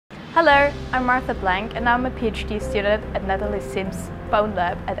Hello, I'm Martha Blank and I'm a PhD student at Natalie Sims' bone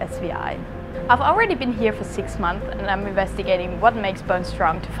lab at SVI. I've already been here for 6 months and I'm investigating what makes bones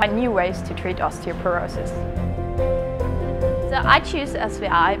strong to find new ways to treat osteoporosis. So I choose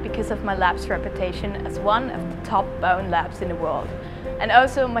SVI because of my lab's reputation as one of the top bone labs in the world. And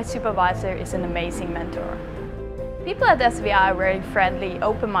also my supervisor is an amazing mentor. People at SVI are very friendly,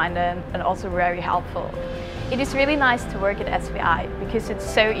 open-minded and also very helpful. It is really nice to work at SVI because it's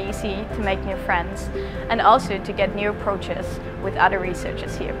so easy to make new friends and also to get new approaches with other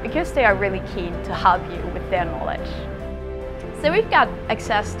researchers here because they are really keen to help you with their knowledge. So we've got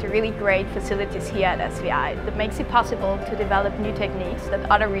access to really great facilities here at SVI that makes it possible to develop new techniques that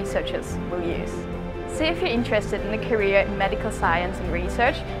other researchers will use. So if you're interested in a career in medical science and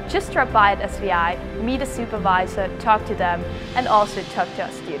research, just drop by at SVI, meet a supervisor, talk to them and also talk to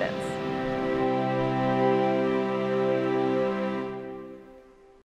our students.